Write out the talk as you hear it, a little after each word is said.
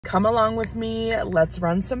Come along with me. Let's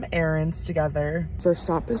run some errands together. First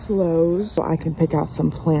stop is Lowe's, so I can pick out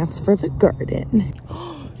some plants for the garden.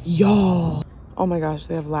 Y'all. Oh my gosh,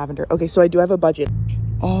 they have lavender. Okay, so I do have a budget.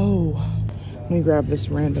 Oh, let me grab this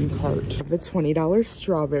random cart. The $20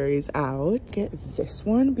 strawberries out. Get this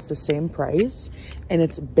one. It's the same price, and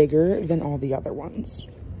it's bigger than all the other ones.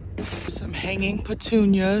 Some hanging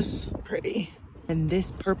petunias. Pretty. And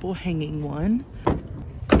this purple hanging one.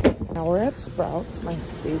 Now we're at Sprouts, my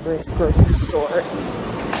favorite grocery store,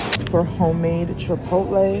 for homemade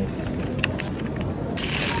chipotle.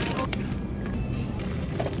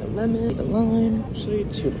 The lemon, the lime, actually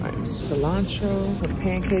 2 limes. Cilantro, the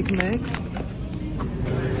pancake mix.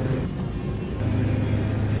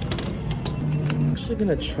 I'm actually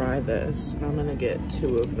gonna try this, and I'm gonna get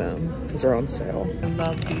 2 of them because they're on sale. I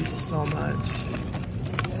love these so much,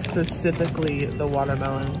 specifically the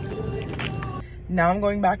watermelon. Now I'm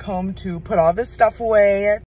going back home to put all this stuff away.